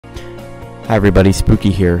Hi everybody,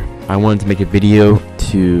 Spooky here. I wanted to make a video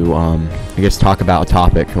to, I guess, talk about a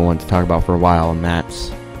topic I wanted to talk about for a while, and that's,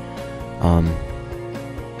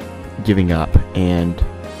 giving up. And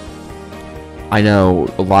I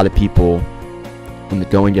know a lot of people, when the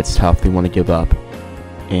going gets tough, they want to give up.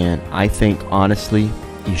 And I think, honestly,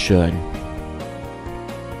 you should.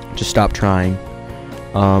 Just stop trying.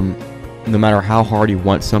 No matter how hard you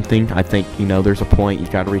want something, I think, there's a point, you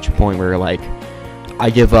gotta reach a point where you're like, I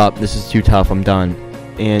give up, this is too tough, I'm done.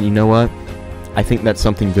 And you know what? I think that's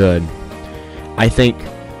something good. I think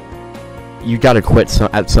you gotta quit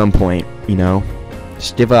at some point,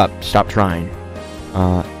 Just give up, stop trying.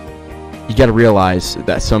 You gotta realize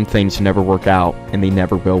that some things never work out, and they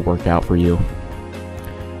never will work out for you.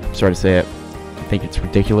 I'm sorry to say it. I think it's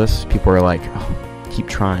ridiculous. People are like, oh, keep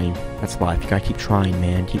trying. That's life. You gotta keep trying,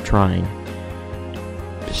 man. Keep trying.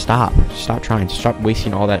 Just stop. Stop trying. Stop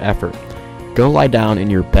wasting all that effort. Go lie down in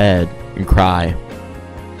your bed and cry.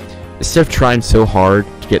 Instead of trying so hard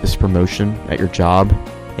to get this promotion at your job,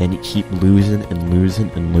 and you keep losing and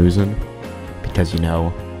losing and losing because,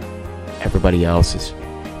 everybody else is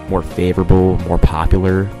more favorable, more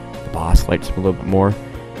popular, the boss likes them a little bit more,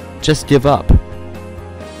 just give up.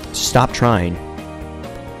 Stop trying.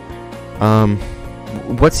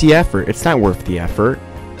 What's the effort? It's not worth the effort.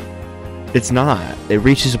 It's not. It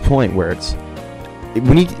reaches a point where it's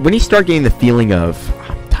when you start getting the feeling of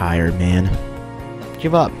I'm tired, man,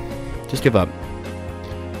 give up. Just give up.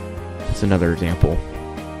 That's another example.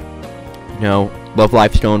 Love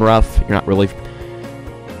life's going rough. You're not really.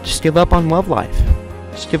 Just give up on love life.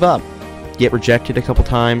 Just give up. Get rejected a couple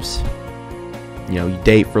times. You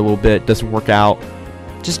date for a little bit, doesn't work out.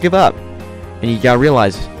 Just give up. And you gotta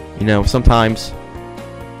realize, sometimes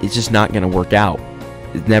it's just not gonna work out.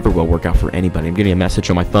 It never will work out for anybody. I'm getting a message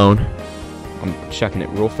on my phone. I'm checking it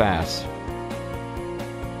real fast.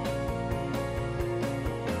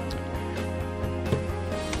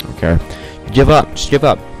 Okay. Give up. Just give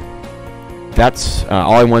up. That's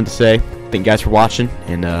all I wanted to say. Thank you guys for watching,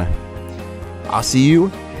 and I'll see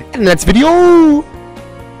you in the next video.